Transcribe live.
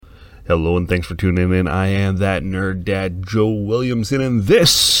Hello and thanks for tuning in. I am that nerd dad, Joe Williamson, and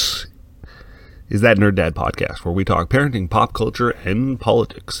this is that Nerd Dad podcast where we talk parenting, pop culture, and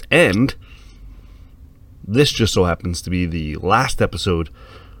politics. And this just so happens to be the last episode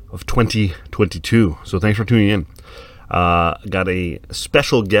of 2022. So thanks for tuning in. Got a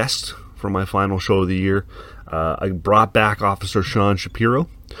special guest for my final show of the year. I brought back Officer Sean Shapiro,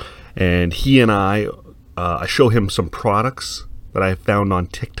 and he and I show him some products that I found on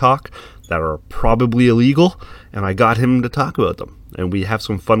TikTok that are probably illegal, and I got him to talk about them. And we have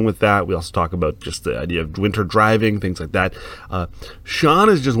some fun with that. We also talk about just the idea of winter driving, things like that. Sean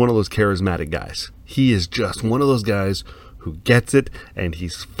is just one of those charismatic guys. He is just one of those guys who gets it, and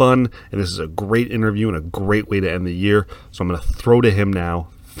he's fun, and this is a great interview and a great way to end the year. So I'm going to throw to him now.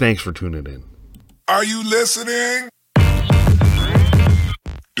 Thanks for tuning in. Are you listening?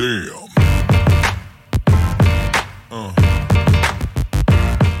 Damn.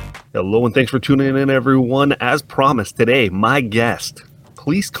 Hello and thanks for tuning in, everyone. As promised, today, my guest,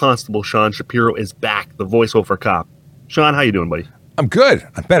 Police Constable Sean Shapiro, is back, the voiceover cop. Sean, how you doing, buddy? I'm good.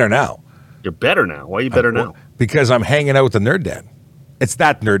 I'm better now. You're better now. Why are you better now? Because I'm hanging out with the Nerd Dad. It's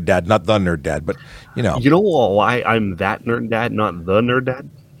that Nerd Dad, not the Nerd Dad, but you know. You know why I'm that Nerd Dad, not the Nerd Dad?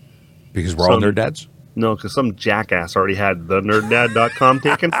 Because we're all Nerd Dads? No, because some jackass already had the nerddad.com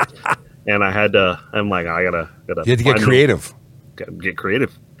taken, and I had to. I'm like, I gotta. You had to get creative. Get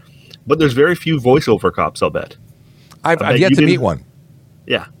creative. But there's very few voiceover cops, I'll bet. I've yet to meet one.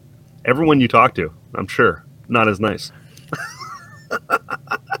 Yeah. Everyone you talk to, I'm sure, not as nice.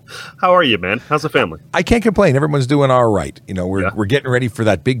 How are you, man? How's the family? I can't complain. Everyone's doing all right. You know, we're getting ready for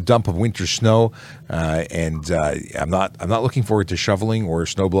that big dump of winter snow, and I'm not looking forward to shoveling or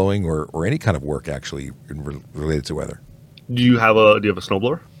snow blowing or any kind of work actually related to weather. Do you have a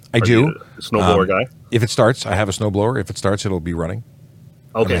snowblower? I do. A snowblower guy? If it starts, I have a snowblower. If it starts, it'll be running.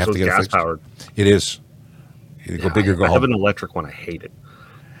 Okay, so it's gas powered. It is. You go big or go home. I have an electric one. I hate it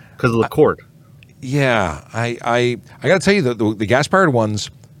because of the cord. Yeah, I got to tell you the gas powered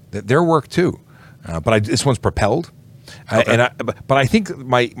ones, their work too, but this one's propelled. Okay. But I think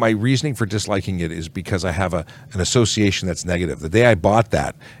my reasoning for disliking it is because I have an association that's negative. The day I bought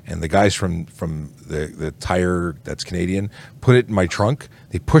that, and the guys from the tire that's Canadian put it in my trunk,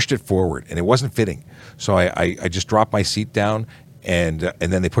 they pushed it forward and it wasn't fitting. So I just dropped my seat down. And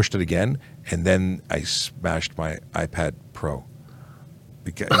then they pushed it again, and then I smashed my iPad Pro.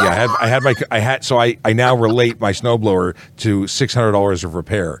 Because so I now relate my snowblower to $600 of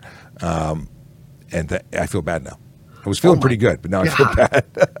repair, and I feel bad now. I was feeling pretty good, but now I feel bad.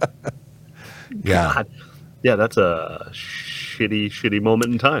 Yeah, God. Yeah, that's a shitty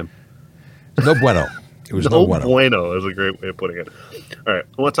moment in time. No bueno. It was no bueno. Bueno is a great way of putting it. All right,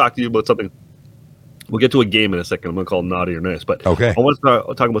 I want to talk to you about something. We'll get to a game in a second. I'm going to call it Naughty or Nice. But okay. I want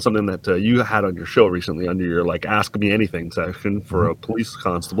to talk about something that you had on your show recently under your Ask Me Anything section for a police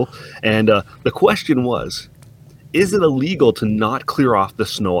constable. And the question was, is it illegal to not clear off the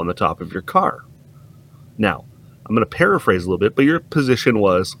snow on the top of your car? Now, I'm going to paraphrase a little bit, but your position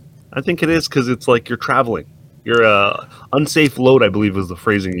was, I think it is because it's like you're traveling. You're unsafe load, I believe, was the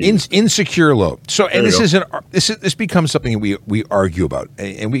phrasing you used. Insecure load. So, and this becomes something we argue about,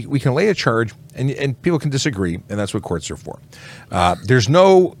 and we can lay a charge, and people can disagree, and that's what courts are for. There's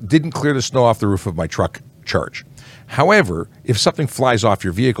no didn't clear the snow off the roof of my truck charge. However, if something flies off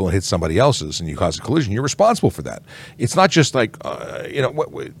your vehicle and hits somebody else's and you cause a collision, you're responsible for that. It's not just like,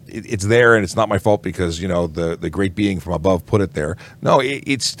 it's there and it's not my fault because, the great being from above put it there. No,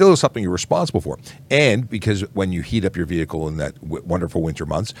 it's still something you're responsible for. And because when you heat up your vehicle in that wonderful winter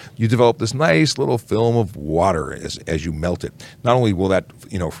months, you develop this nice little film of water as you melt it. Not only will that,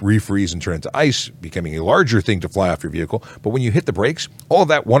 refreeze and turn into ice, becoming a larger thing to fly off your vehicle, but when you hit the brakes, all of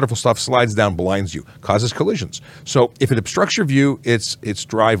that wonderful stuff slides down, blinds you, causes collisions. So if it obstructs your view, it's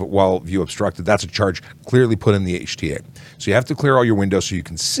drive while view obstructed. That's a charge clearly put in the HTA. So you have to clear all your windows so you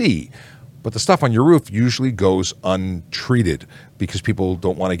can see. But the stuff on your roof usually goes untreated because people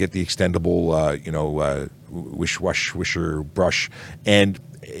don't want to get the extendable, wisher brush, and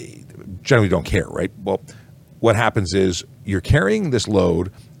generally don't care, right? Well, what happens is you're carrying this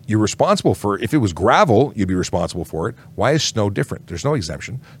load. You're responsible for, if it was gravel, you'd be responsible for it. Why is snow different? There's no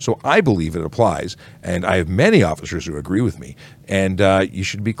exemption. So I believe it applies, and I have many officers who agree with me, and you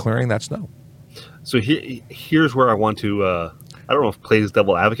should be clearing that snow. So here's where I want to, I don't know if plays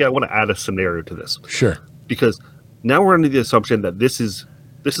devil advocate. I want to add a scenario to this. Sure. Because now we're under the assumption that this is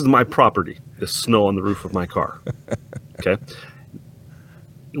my property, the snow on the roof of my car. Okay?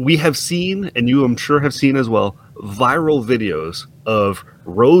 We have seen, and you I'm sure have seen as well, viral videos of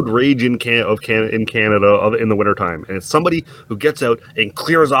road rage in Canada in the wintertime, and it's somebody who gets out and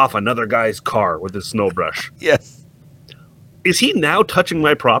clears off another guy's car with his snow brush. Yes. Is he now touching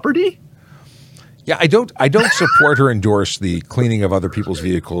my property? Yeah, I don't support or endorse the cleaning of other people's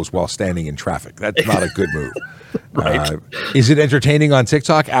vehicles while standing in traffic. That's not a good move. Right. Is it entertaining on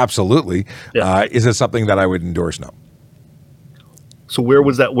TikTok? Absolutely. Yeah. Is it something that I would endorse? No. So where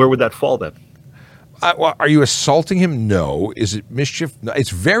would that fall then? Well, are you assaulting him? No. Is it mischief? No.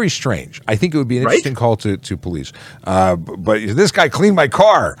 It's very strange. I think it would be an interesting call to police. But this guy cleaned my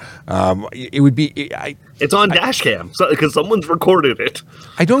car. It would be. It's on dash cam because someone's recorded it.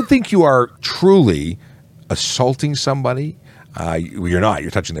 I don't think you are truly assaulting somebody. You're not. You're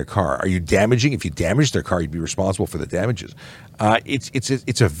touching their car. Are you damaging? If you damage their car, you'd be responsible for the damages.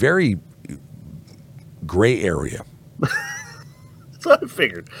 It's a very gray area. That's what I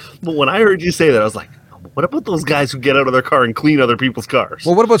figured. But when I heard you say that, I was like, what about those guys who get out of their car and clean other people's cars?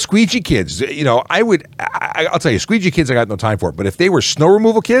 Well, what about squeegee kids? You know, I'll tell you, squeegee kids, I got no time for it. But if they were snow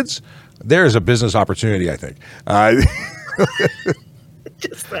removal kids, there's a business opportunity, I think.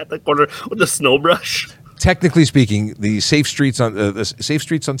 Just at the corner with the snow brush. Technically speaking, the Safe Streets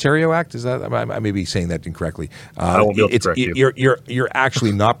Ontario Act, is that I may be saying that incorrectly. I won't be able to correct you. You're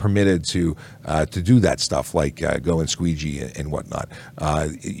actually not permitted to do that stuff like go and squeegee and whatnot.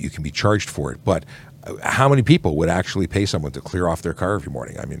 You can be charged for it, but how many people would actually pay someone to clear off their car every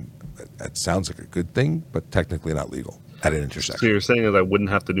morning? I mean, that sounds like a good thing, but technically not legal at an intersection. So you're saying that I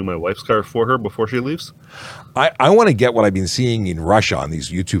wouldn't have to do my wife's car for her before she leaves? I want to get what I've been seeing in Russia on these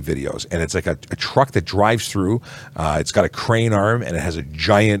YouTube videos, and it's like a truck that drives through. It's got a crane arm, and it has a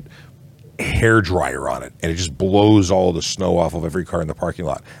giant hair dryer on it, and it just blows all the snow off of every car in the parking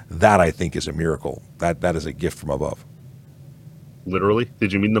lot. That, I think, is a miracle. That is a gift from above. Literally?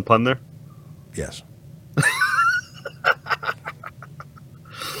 Did you mean the pun there? Yes.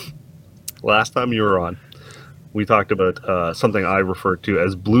 Last time you were on, we talked about something I referred to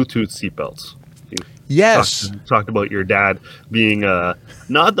as Bluetooth seatbelts. Yes. Talked about your dad being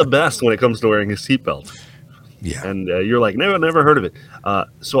not the best when it comes to wearing his seatbelt. Yeah. And you're like, never heard of it.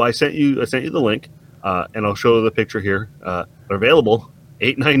 So I sent you the link, and I'll show the picture here. They're available,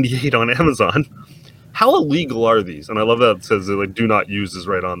 $8.98 on Amazon. How illegal are these? And I love that it says that, like, do not use is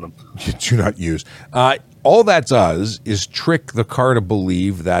right on them. Do not use. All that does is trick the car to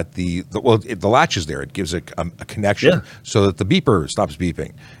believe that the latch is there. It gives a connection so that the beeper stops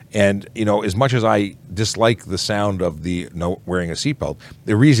beeping. And, you know, as much as I dislike the sound of wearing a seatbelt,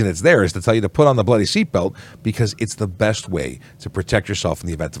 the reason it's there is to tell you to put on the bloody seatbelt because it's the best way to protect yourself in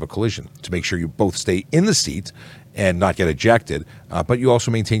the event of a collision, to make sure you both stay in the seat and not get ejected, but you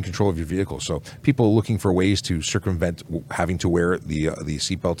also maintain control of your vehicle. So people looking for ways to circumvent having to wear the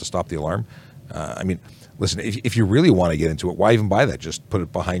seatbelt to stop the alarm. I mean, listen, if you really want to get into it, why even buy that? Just put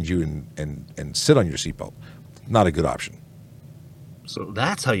it behind you and sit on your seatbelt. Not a good option. So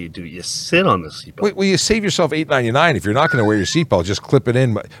that's how you do it. You sit on the seatbelt. Well, you save yourself $8.99 if you're not going to wear your seatbelt. Just clip it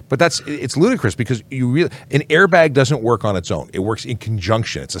in. But it's ludicrous because an airbag doesn't work on its own. It works in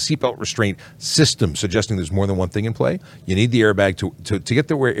conjunction. It's a seatbelt restraint system, suggesting there's more than one thing in play. You need the airbag to get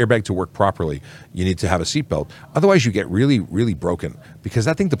the airbag to work properly. You need to have a seatbelt. Otherwise, you get really, really broken because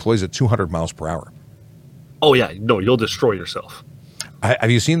that thing deploys at 200 miles per hour. Oh yeah, no, you'll destroy yourself.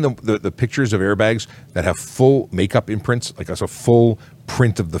 Have you seen the pictures of airbags that have full makeup imprints, like a full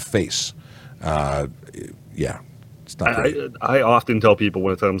print of the face? Yeah, it's not great. I often tell people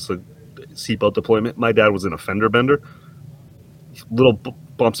when it comes to seatbelt deployment, my dad was in a fender bender. Little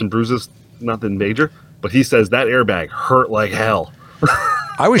bumps and bruises, nothing major, but he says that airbag hurt like hell.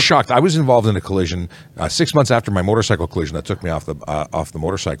 I was shocked. I was involved in a collision 6 months after my motorcycle collision that took me off the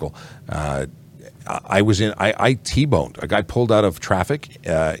motorcycle. I T-boned. A guy pulled out of traffic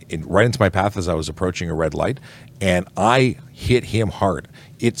right into my path as I was approaching a red light, and I hit him hard.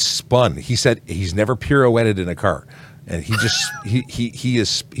 It spun. He said he's never pirouetted in a car, and he just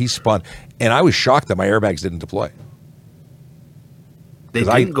he spun. And I was shocked that my airbags didn't deploy. They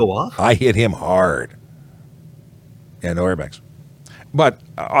didn't go off? I hit him hard. Yeah, no airbags. But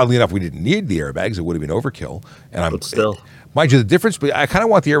oddly enough, we didn't need the airbags. It would have been overkill. But still. Mind you, the difference, but I kind of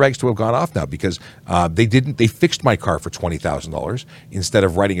want the airbags to have gone off now because they fixed my car for $20,000 instead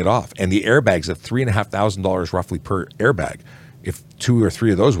of writing it off. And the airbags at $3,500 roughly per airbag. If 2 or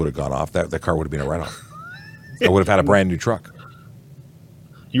 3 of those would have gone off, that car would have been a write-off. I would have had a brand new truck.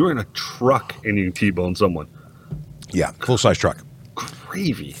 You were in a truck and you T-boned someone. Yeah, full-size truck.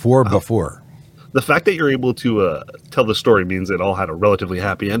 Gravy. 4x4. The fact that you're able to tell the story means it all had a relatively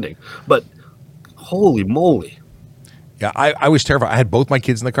happy ending. But holy moly. Yeah, I was terrified. I had both my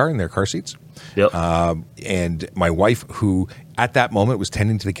kids in the car in their car seats. Yep. And my wife, who at that moment was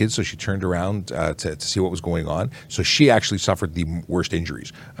tending to the kids, so she turned around to see what was going on. So she actually suffered the worst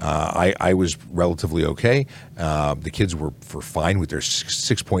injuries. I was relatively okay. The kids were fine with their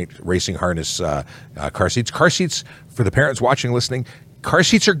 6-point racing harness car seats. Car seats, for the parents watching and listening, car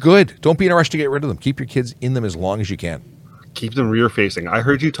seats are good. Don't be in a rush to get rid of them. Keep your kids in them as long as you can. Keep them rear facing. I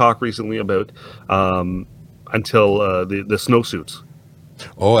heard you talk recently about until the snowsuits.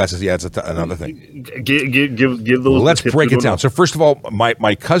 Oh, that's another thing. Give those. Well, let's tips break to it down. know. So first of all,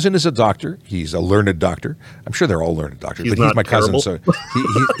 my cousin is a doctor. He's a learned doctor. I'm sure they're all learned doctors, but he's not my cousin, terrible.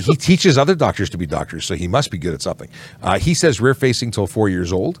 so he teaches other doctors to be doctors. So he must be good at something. He says rear facing till 4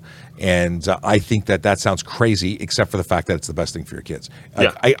 years old, and I think that sounds crazy, except for the fact that it's the best thing for your kids.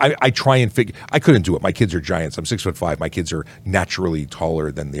 Yeah. I try and figure. I couldn't do it. My kids are giants. I'm 6'5". My kids are naturally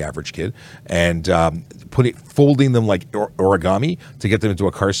taller than the average kid, and folding them like origami to get them into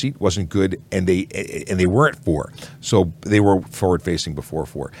a car seat wasn't good, and they weren't 4, so they were forward facing before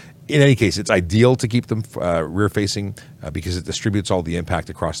 4. In any case, it's ideal to keep them rear facing because it distributes all the impact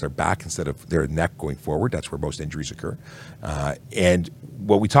across their back instead of their neck going forward. That's where most injuries occur. And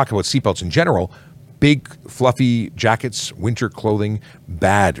when we talk about seatbelts in general, big fluffy jackets, winter clothing,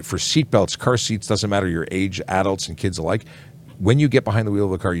 bad for seatbelts, car seats. Doesn't matter your age, adults and kids alike. When you get behind the wheel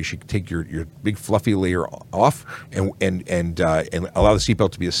of a car, you should take your big fluffy layer off and allow the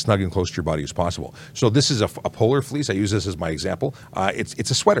seatbelt to be as snug and close to your body as possible. So this is a polar fleece. I use this as my example. It's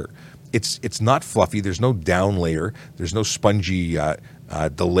a sweater. It's not fluffy. There's no down layer. There's no spongy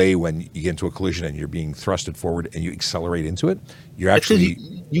delay when you get into a collision and you're being thrusted forward and you accelerate into it. You're actually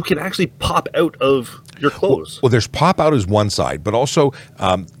you can actually pop out of your clothes. Well, there's pop out as one side, but also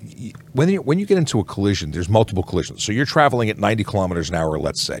when you get into a collision, there's multiple collisions. So you're traveling at 90 kilometers an hour,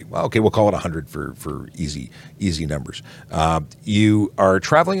 let's say. Well, okay, we'll call it 100 for easy numbers. You are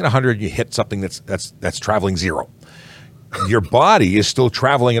traveling at 100, you hit something that's traveling 0. Your body is still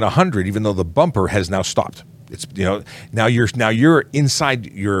traveling at 100, even though the bumper has now stopped. It's now you're inside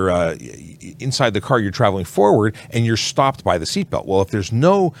inside the car. You're traveling forward, and you're stopped by the seatbelt. Well, if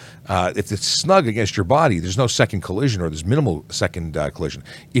if it's snug against your body, there's no second collision, or there's minimal second collision.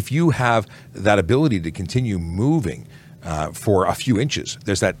 If you have that ability to continue moving for a few inches,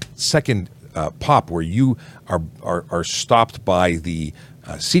 there's that second pop where you are stopped by the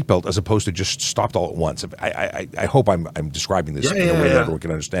seatbelt as opposed to just stopped all at once. I hope I'm describing this in a way that everyone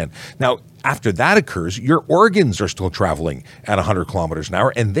can understand. Now, after that occurs, your organs are still traveling at 100 kilometers an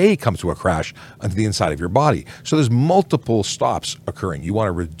hour, and they come to a crash onto the inside of your body. So there's multiple stops occurring. You want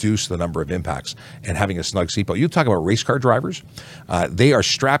to reduce the number of impacts, and having a snug seatbelt. You talk about race car drivers. They are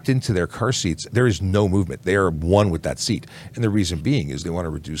strapped into their car seats. There is no movement. They are one with that seat. And the reason being is they want to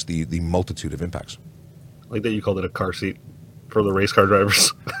reduce the multitude of impacts. Like that you called it a car seat for the race car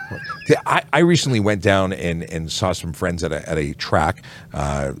drivers. I recently went down and saw some friends at a track.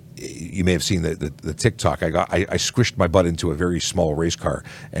 You may have seen the TikTok. I squished my butt into a very small race car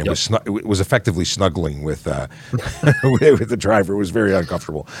and was effectively snuggling with with the driver. It was very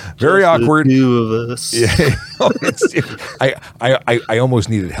uncomfortable, very awkward. The two of us. Yeah, I almost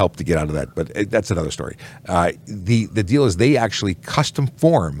needed help to get out of that, but that's another story. The deal is they actually custom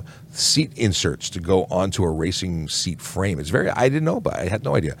form seat inserts to go onto a racing seat frame. I didn't know, but I had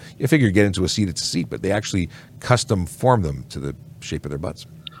no idea. You figure you get into a seat, it's a seat, but they actually custom form them to the shape of their butts.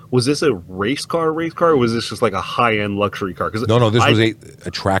 Was this a race car, or was this just like a high-end luxury car? No, this was a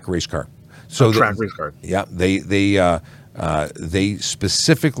track race car. So track race car. Yeah, they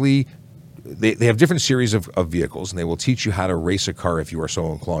specifically they have different series of vehicles, and they will teach you how to race a car if you are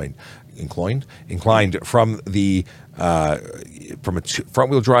so inclined from the from a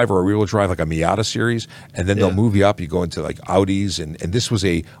front-wheel drive or a rear-wheel drive, like a Miata series, and then they'll move you up. You go into like Audis, and this was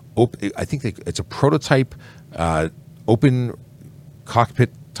it's a prototype open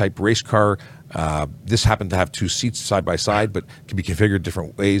cockpit type race car. This happened to have 2 seats side by side, but can be configured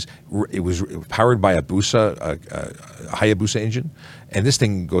different ways. It was powered by a Hayabusa engine, and this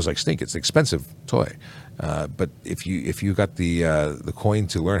thing goes like stink. It's an expensive toy, but if you got the coin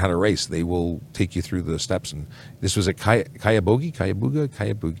to learn how to race, they will take you through the steps. And this was at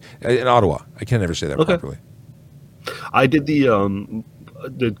Kayabuga in Ottawa. I can never say that properly. I did during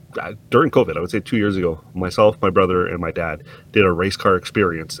COVID, I would say 2 years ago, myself, my brother, and my dad did a race car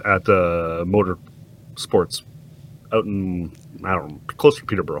experience at the Motor Sports out in, I don't know, close to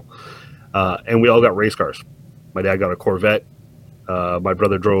Peterborough. And we all got race cars. My dad got a Corvette. My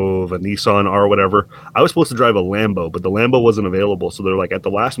brother drove a Nissan or whatever. I was supposed to drive a Lambo, but the Lambo wasn't available. So they're like, at the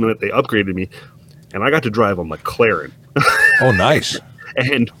last minute, they upgraded me, and I got to drive a McLaren. Oh, nice.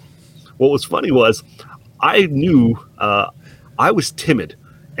 And what was funny was I knew I was timid,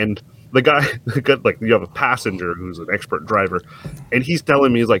 and the guy, like you have a passenger who's an expert driver, and he's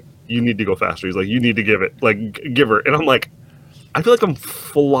telling me, he's like, you need to go faster. He's like, you need to give her. And I'm like, I feel like I'm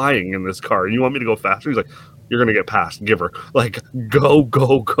flying in this car. You want me to go faster? He's like, you're gonna get past. Give her. Like, go,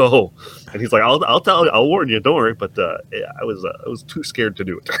 go, go. And he's like, I'll warn you. Don't worry. But I was too scared to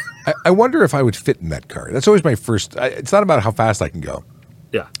do it. I wonder if I would fit in that car. That's always my first. It's not about how fast I can go.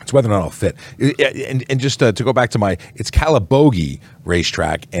 Yeah. It's whether or not I'll fit. And just to go back to it's Calabogie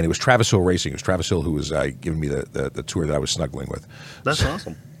racetrack, and it was Travis Hill Racing. It was Travis Hill who was giving me the tour that I was snuggling with. That's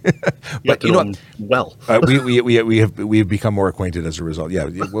awesome. But you know, well, we have become more acquainted as a result. Yeah,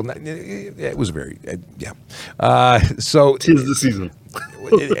 well, it was very so 'tis the season.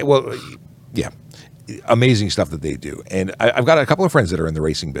 Well, yeah, amazing stuff that they do, and I've got a couple of friends that are in the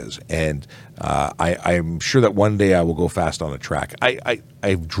racing biz, and I'm sure that one day I will go fast on a track.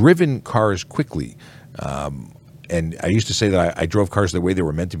 I've driven cars quickly. And I used to say that I drove cars the way they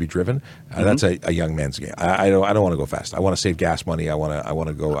were meant to be driven. That's a young man's game. I don't want to go fast. I want to save gas money. I want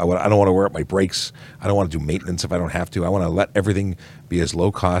to go. I don't want to wear up my brakes. I don't want to do maintenance if I don't have to. I want to let everything be as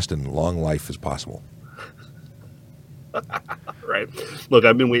low cost and long life as possible. Right. Look,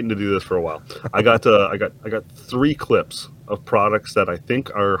 I've been waiting to do this for a while. I got 3 clips of products that I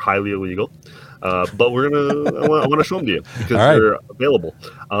think are highly illegal, but I want to show them to you because they're available.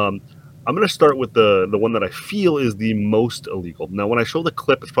 I'm going to start with the one that I feel is the most illegal. Now, when I show the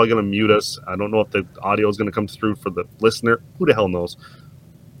clip, it's probably going to mute us. I don't know if the audio is going to come through for the listener. Who the hell knows?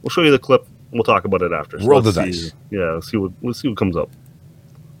 We'll show you the clip, and we'll talk about it after. So roll the dice. Yeah, let's see what comes up.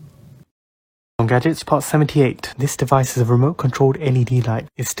 On Gadgets Part 78, this device is a remote-controlled LED light.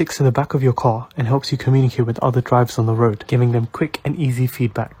 It sticks to the back of your car and helps you communicate with other drivers on the road, giving them quick and easy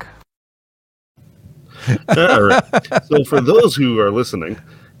feedback. All right. So for those who are listening,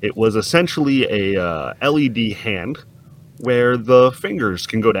 it was essentially a LED hand where the fingers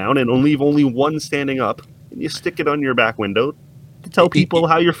can go down and leave only one standing up, and you stick it on your back window to tell people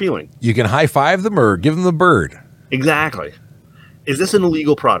how you're feeling. You can high-five them or give them the bird. Exactly. Is this an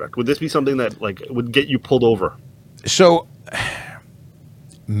illegal product? Would this be something that would get you pulled over? So,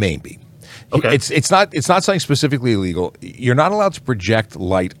 maybe. Okay. It's not something specifically illegal. You're not allowed to project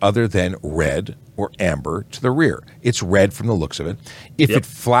light other than red or amber to the rear. It's red from the looks of it. If it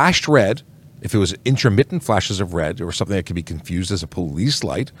flashed red, if it was intermittent flashes of red or something that could be confused as a police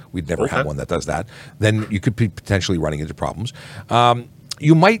light, we'd never have one that does that, then you could be potentially running into problems.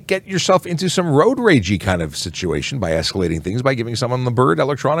 You might get yourself into some road ragey kind of situation by escalating things by giving someone the bird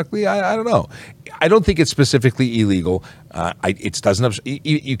electronically. I don't know. I don't think it's specifically illegal. It doesn't.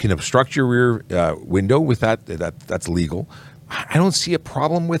 You can obstruct your rear window with that. That's legal. I don't see a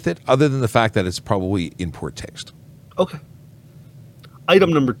problem with it, other than the fact that it's probably in poor taste. Okay.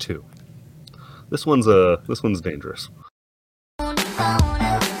 Item number 2. This one's dangerous.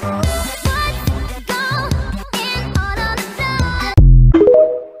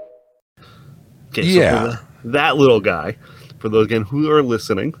 Okay, so for that little guy, for those again who are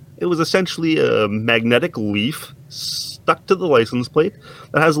listening, it was essentially a magnetic leaf stuck to the license plate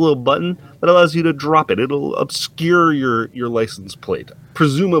that has a little button that allows you to drop it. It'll obscure your license plate,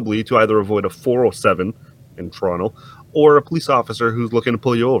 presumably to either avoid a 407 in Toronto or a police officer who's looking to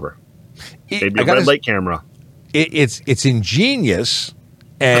pull you over. Maybe a red light camera. It's ingenious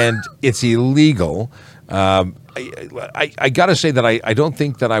and it's illegal. I got to say that I don't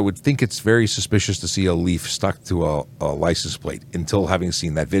think that I would think it's very suspicious to see a leaf stuck to a license plate until having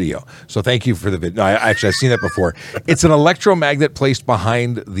seen that video. So thank you for the video. No, I've seen that before. It's an electromagnet placed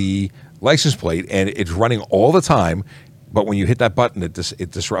behind the license plate, and it's running all the time. But when you hit that button, it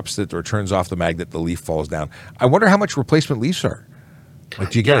disrupts it or turns off the magnet. The leaf falls down. I wonder how much replacement leaves are.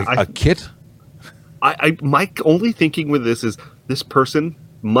 Like, do you get a kit? My only thinking with this is this person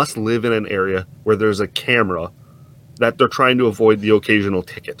must live in an area where there's a camera that they're trying to avoid the occasional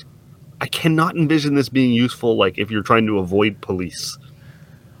ticket. I cannot envision this being useful, like if you're trying to avoid police.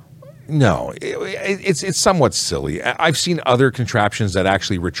 No, it's somewhat silly. I've seen other contraptions that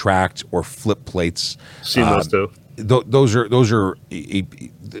actually retract or flip plates. Seen those too. Those are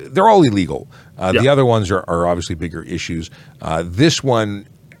they're all illegal. The other ones are obviously bigger issues. This one,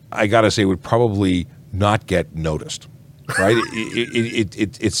 I gotta say, would probably not get noticed. Right?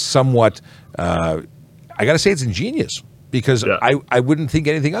 It's somewhat. I got to say, it's ingenious because I wouldn't think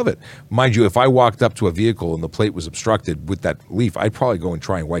anything of it. Mind you, if I walked up to a vehicle and the plate was obstructed with that leaf, I'd probably go and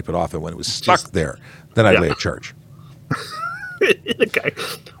try and wipe it off. And when it was stuck there, then I'd lay a charge. Okay.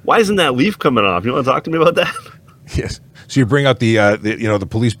 Why isn't that leaf coming off? You want to talk to me about that? Yes. So you bring out the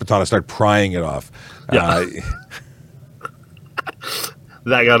police baton and start prying it off. it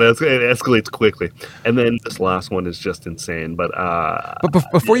escalates quickly. And then this last one is just insane. But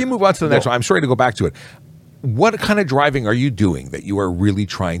before you move on to the next one, I'm sorry to go back to it. What kind of driving are you doing that you are really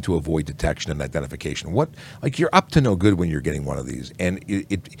trying to avoid detection and identification? You're up to no good when you're getting one of these, and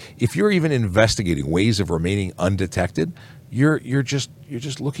if you're even investigating ways of remaining undetected, you're just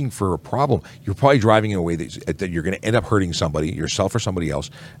looking for a problem. You're probably driving in a way that you're going to end up hurting somebody, yourself or somebody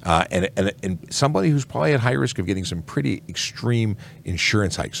else, and somebody who's probably at high risk of getting some pretty extreme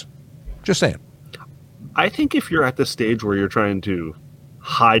insurance hikes. Just saying. I think if you're at the stage where you're trying to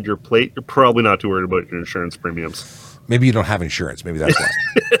hide your plate, you're probably not too worried about your insurance premiums. Maybe you don't have insurance. Maybe that's why.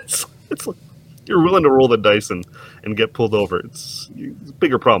 it's like you're willing to roll the dice and get pulled over. It's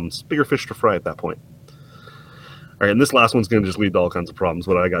bigger problems, bigger fish to fry at that point. All right, and this last one's going to just lead to all kinds of problems,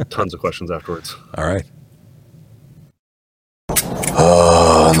 but I got tons of questions afterwards. All right.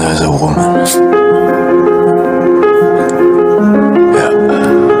 Oh, there's a woman.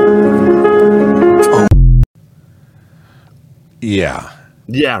 Yeah.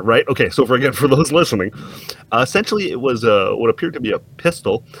 Yeah, right. Okay, so for those listening, essentially it was what appeared to be a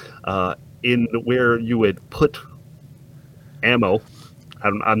pistol in where you would put ammo.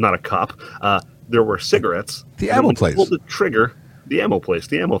 I'm not a cop. There were cigarettes. The ammo place. Pull the trigger. The ammo place.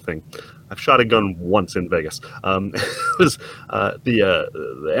 The ammo thing. I've shot a gun once in Vegas. It was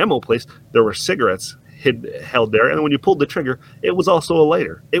the ammo place. There were cigarettes held there, and when you pulled the trigger, it was also a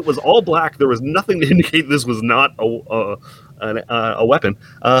lighter. It was all black. There was nothing to indicate this was not a weapon.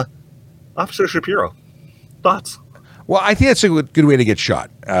 Officer Shapiro, thoughts? Well, I think that's a good way to get shot.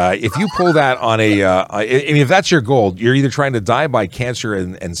 If you pull that on if that's your goal, you're either trying to die by cancer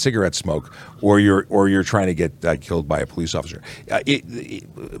and cigarette smoke, or you're trying to get killed by a police officer.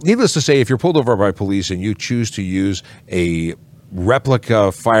 Needless to say, if you're pulled over by police and you choose to use a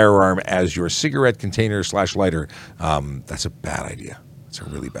replica firearm as your cigarette container / lighter, that's a bad idea. It's a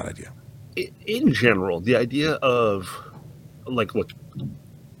really bad idea. In general, the idea of look,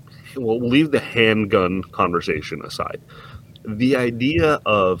 we'll leave the handgun conversation aside. The idea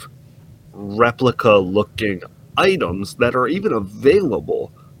of replica-looking items that are even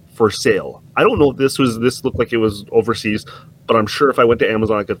available for sale. I don't know if this looked like it was overseas, but I'm sure if I went to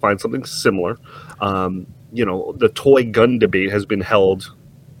Amazon, I could find something similar. The toy gun debate has been held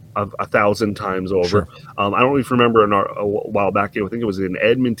 1,000 times over. Sure. I don't even remember a while back. I think it was in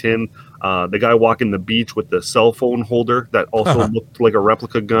Edmonton. The guy walking the beach with the cell phone holder that also looked like a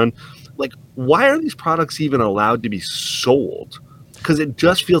replica gun. Like, why are these products even allowed to be sold? Because it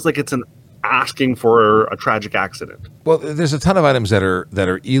just feels like it's asking for a tragic accident. Well, there's a ton of items that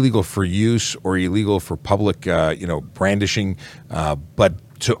are illegal for use or illegal for public, brandishing, but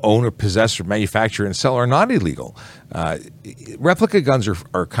to own or possess or manufacture and sell are not illegal. Replica guns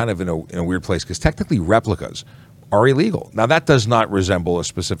are kind of in a weird place because technically replicas are illegal. Now, that does not resemble a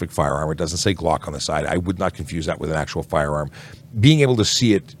specific firearm. It doesn't say Glock on the side. I would not confuse that with an actual firearm. Being able to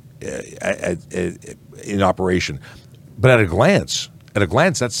see it in operation, but at a glance,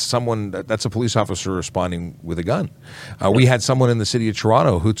 that's a police officer responding with a gun. We had someone in the city of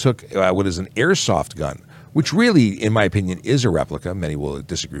Toronto who took what is an airsoft gun, which really, in my opinion, is a replica. Many will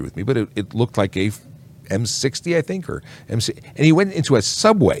disagree with me, but it looked like a M60, I think, or MC. And he went into a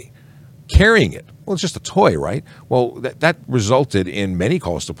subway carrying it. Well, it's just a toy, right? Well, that resulted in many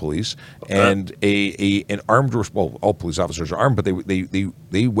calls to police and an armed. Well, all police officers are armed, but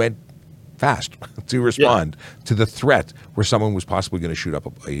they went fast to respond to the threat where someone was possibly going to shoot up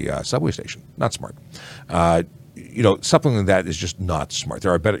a subway station. Not smart. Something like that is just not smart.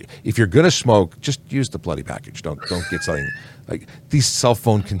 There are better. If you're going to smoke, just use the bloody package. Don't get something like these cell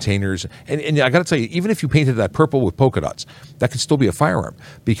phone containers. And I got to tell you, even if you painted that purple with polka dots, that could still be a firearm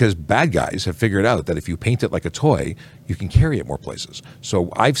because bad guys have figured out that if you paint it like a toy, you can carry it more places.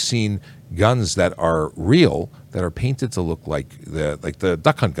 So I've seen guns that are real that are painted to look like the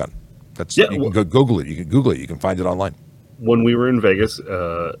duck hunt gun. You can go Google it. You can Google it. You can find it online. When we were in Vegas,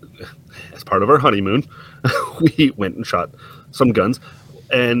 as part of our honeymoon, we went and shot some guns,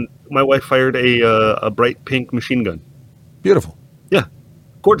 and my wife fired a bright pink machine gun. Beautiful. Yeah.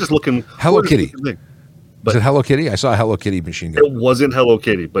 Gorgeous looking. Hello Kitty. Looking thing. Is it Hello Kitty? I saw a Hello Kitty machine gun. It wasn't Hello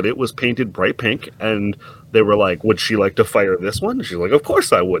Kitty, but it was painted bright pink, and they were like, would she like to fire this one? She's like, of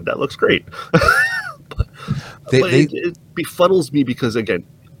course I would. That looks great. but it befuddles me because, again,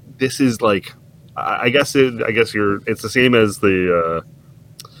 this is like, I guess it's the same as the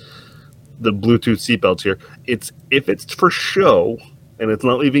Bluetooth seatbelts here. If it's for show and it's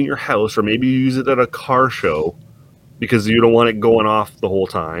not leaving your house, or maybe you use it at a car show because you don't want it going off the whole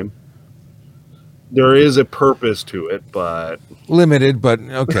time, There is a purpose to it, but limited, but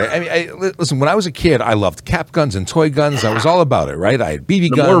okay. I mean, listen, when I was a kid, I loved cap guns and toy guns. I was all about it, right? I had BB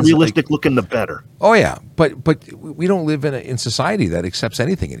the guns. more realistic looking, the better. Oh yeah, but we don't live in society that accepts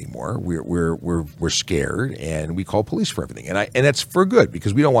anything anymore. We're scared, and we call police for everything, and that's for good,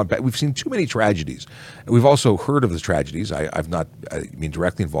 because we don't want. We've seen too many tragedies. We've also heard of the tragedies. I've not been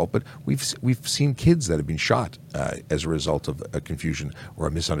directly involved, but we've seen kids that have been shot as a result of a confusion or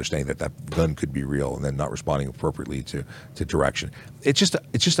a misunderstanding that gun could be real, and then not responding appropriately to direction. It's just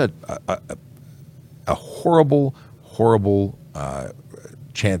a horrible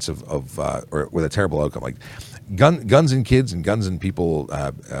chance or with a terrible outcome. Like guns and kids and guns and people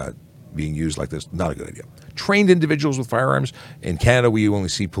being used like this, not a good idea. Trained individuals with firearms. In Canada, we only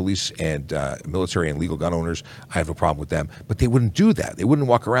see police and military and legal gun owners. I have no problem with them, but they wouldn't do that. They wouldn't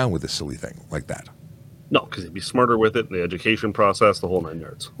walk around with a silly thing like that. No, because they'd be smarter with it, the education process, the whole 9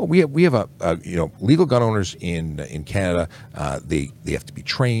 yards. Well, we have legal gun owners in Canada. They have to be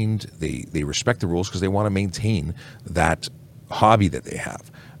trained. They respect the rules because they want to maintain that hobby that they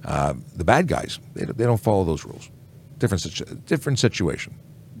have. The bad guys, they don't follow those rules. Different situation.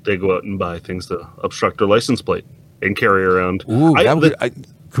 They go out and buy things to obstruct their license plate and carry around. Ooh,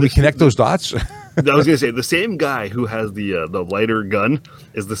 could we connect those dots? I was going to say, the same guy who has the lighter gun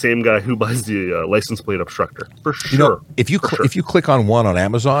is the same guy who buys the license plate obstructor. For sure. If you click on one on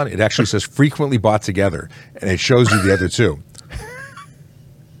Amazon, it actually says frequently bought together, and it shows you the other two.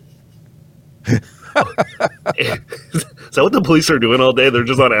 Is that what the police are doing all day? They're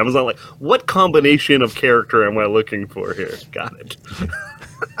just on Amazon like, what combination of character am I looking for here? Got it.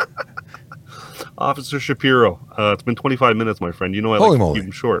 Officer Shapiro, it's been 25 minutes, my friend. You know I like to keep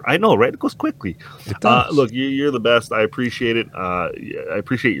them short. I know, right? It goes quickly. It does. Look, you're the best. I appreciate it. I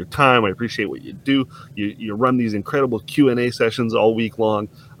appreciate your time. I appreciate what you do. You run these incredible Q&A sessions all week long.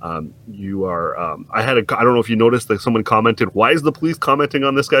 You are. I don't know if you noticed that someone commented, "Why is the police commenting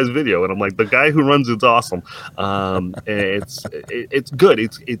on this guy's video?" And I'm like, the guy who runs it's awesome. It's good.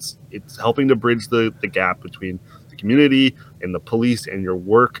 It's helping to bridge the gap between the community and the police and your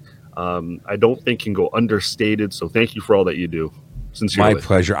work. I don't think can go understated. So thank you for all that you do. Sincerely. My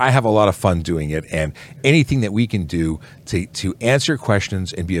pleasure. I have a lot of fun doing it, and anything that we can do to answer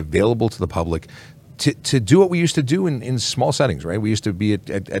questions and be available to the public, to do what we used to do in small settings, right? We used to be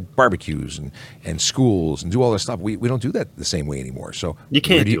at barbecues and schools and do all this stuff. We don't do that the same way anymore. So you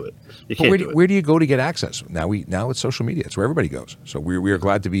can't do it. Where do you go to get access? Now it's social media. It's where everybody goes. So we are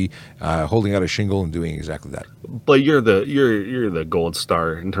glad to be holding out a shingle and doing exactly that. But you're the gold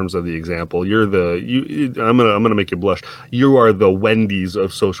star in terms of the example. I'm gonna make you blush. You are the Wendy's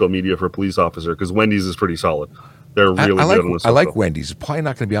of social media for police officer, because Wendy's is pretty solid. They're really good on this. I like Wendy's. It's probably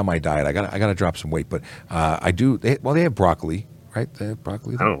not going to be on my diet. I got to drop some weight, but I do. They have broccoli, right? They have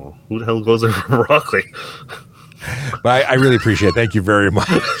broccoli. I don't know who the hell goes there for broccoli. But I really appreciate it. Thank you very much.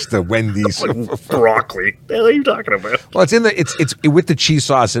 The Wendy's broccoli. What the hell are you talking about? Well, it's with the cheese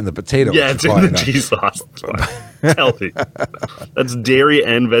sauce and the potato. Yeah, it's in the cheese sauce. It's healthy. That's dairy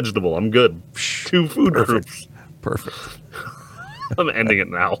and vegetable. I'm good. 2 food groups. Perfect. I'm ending it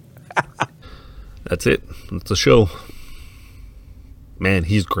now. That's it. That's the show. Man,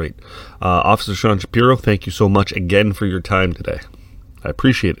 he's great. Officer Sean Shapiro, thank you so much again for your time today. I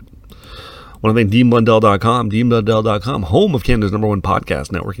appreciate it. I want to thank DeanBlundell.com, home of Canada's #1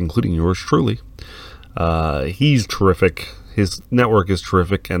 podcast network, including yours truly. He's terrific. His network is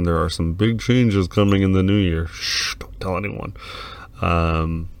terrific, and there are some big changes coming in the new year. Shh, don't tell anyone.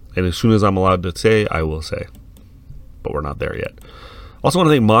 And as soon as I'm allowed to say, I will say. But we're not there yet. Also want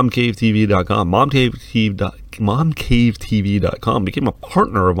to thank MomCaveTV.com. MomCaveTV.com became a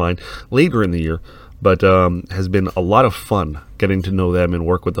partner of mine later in the year, but has been a lot of fun getting to know them and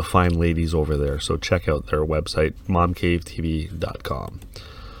work with the fine ladies over there. So check out their website, MomCaveTV.com.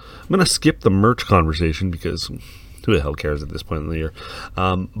 I'm going to skip the merch conversation because who the hell cares at this point in the year?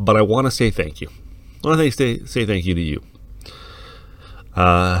 But I want to say thank you. I want to say thank you to you.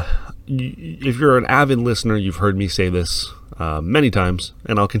 If you're an avid listener, you've heard me say this many times,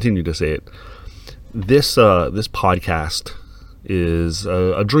 and I'll continue to say it. This podcast is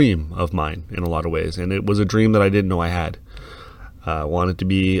a dream of mine in a lot of ways, and it was a dream that I didn't know I had. I wanted to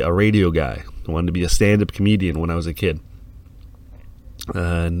be a radio guy. I wanted to be a stand-up comedian when I was a kid.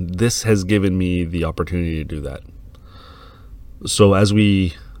 And this has given me the opportunity to do that. So as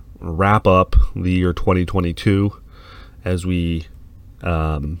we wrap up the year 2022, as we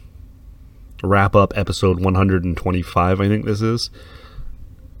wrap up episode 125, I think this is,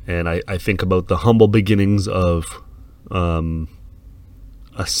 and I think about the humble beginnings of a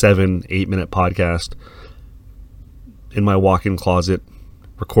 7-8 minute podcast in my walk-in closet,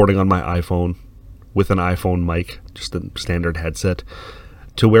 recording on my iPhone, with an iPhone mic, just a standard headset,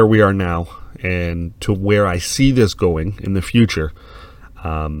 to where we are now and to where I see this going in the future.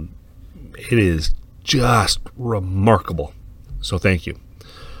 It is just remarkable. So thank you.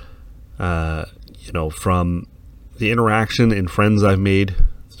 From the interaction and friends I've made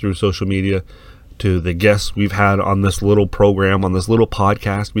through social media to the guests we've had on this little program, on this little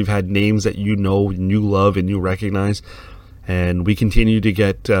podcast, we've had names that you know and you love and you recognize. And we continue to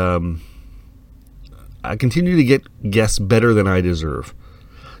get, I continue to get guests better than I deserve.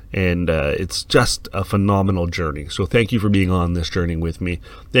 And it's just a phenomenal journey. So thank you for being on this journey with me.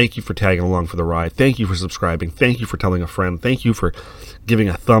 Thank you for tagging along for the ride. Thank you for subscribing. Thank you for telling a friend. Thank you for giving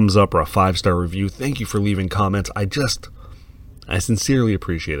a thumbs up or a 5-star review. Thank you for leaving comments. I sincerely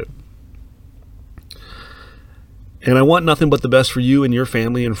appreciate it. And I want nothing but the best for you and your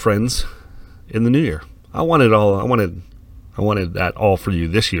family and friends in the new year. I wanted that all for you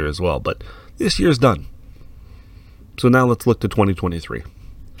this year as well, but this year's done. So now let's look to 2023.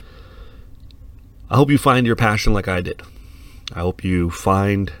 I hope you find your passion like I did. I hope you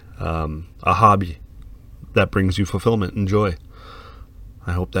find a hobby that brings you fulfillment and joy.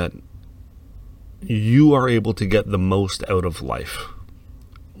 I hope that you are able to get the most out of life,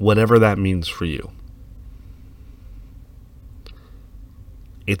 whatever that means for you.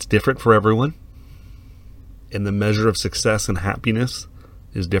 It's different for everyone, and the measure of success and happiness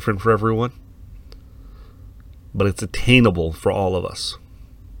is different for everyone, but it's attainable for all of us.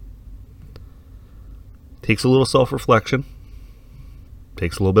 Takes a little self-reflection,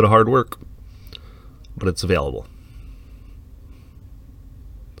 takes a little bit of hard work, but it's available.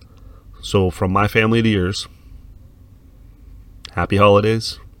 So from my family to yours, happy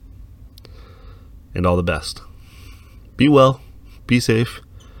holidays and all the best. Be well, be safe,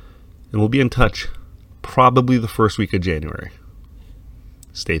 and we'll be in touch probably the first week of January.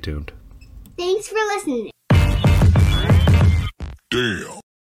 Stay tuned. Thanks for listening. Damn.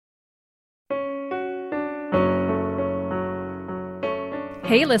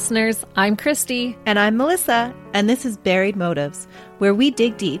 Hey listeners, I'm Christy. And I'm Melissa, and this is Buried Motives, where we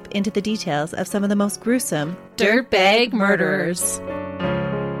dig deep into the details of some of the most gruesome dirtbag murderers.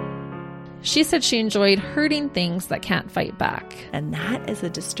 She said she enjoyed hurting things that can't fight back. And that is a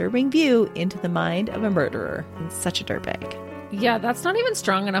disturbing view into the mind of a murderer and such a dirtbag. Yeah, that's not even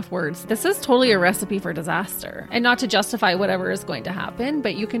strong enough words. This is totally a recipe for disaster. And not to justify whatever is going to happen,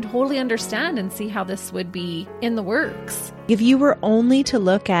 but you can totally understand and see how this would be in the works. If you were only to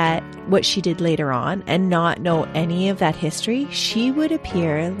look at what she did later on and not know any of that history, she would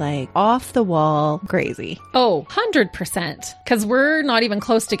appear like off the wall crazy. Oh, 100%. Because we're not even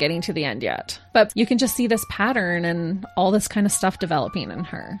close to getting to the end yet. But you can just see this pattern and all this kind of stuff developing in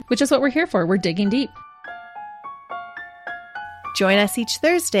her, which is what we're here for. We're digging deep. Join us each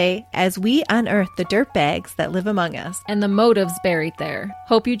Thursday as we unearth the dirtbags that live among us and the motives buried there.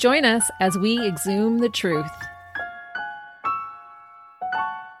 Hope you join us as we exhume the truth.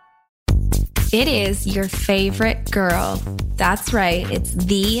 It is your favorite girl. That's right, it's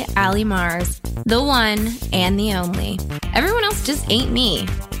the Allie Mars, the one and the only. Everyone else just ain't me.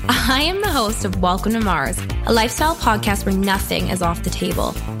 I am the host of Welcome to Mars, a lifestyle podcast where nothing is off the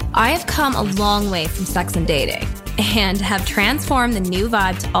table. I have come a long way from sex and dating and have transformed the new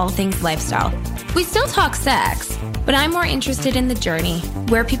vibe to all things lifestyle. We still talk sex, but I'm more interested in the journey,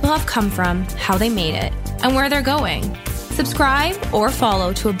 where people have come from, how they made it, and where they're going. Subscribe or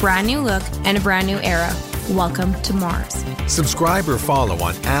follow to a brand new look and a brand new era. Welcome to Mars. Subscribe or follow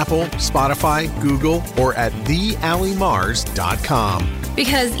on Apple, Spotify, Google, or at thealliemars.com.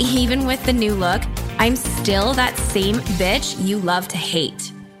 Because even with the new look, I'm still that same bitch you love to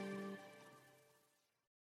hate.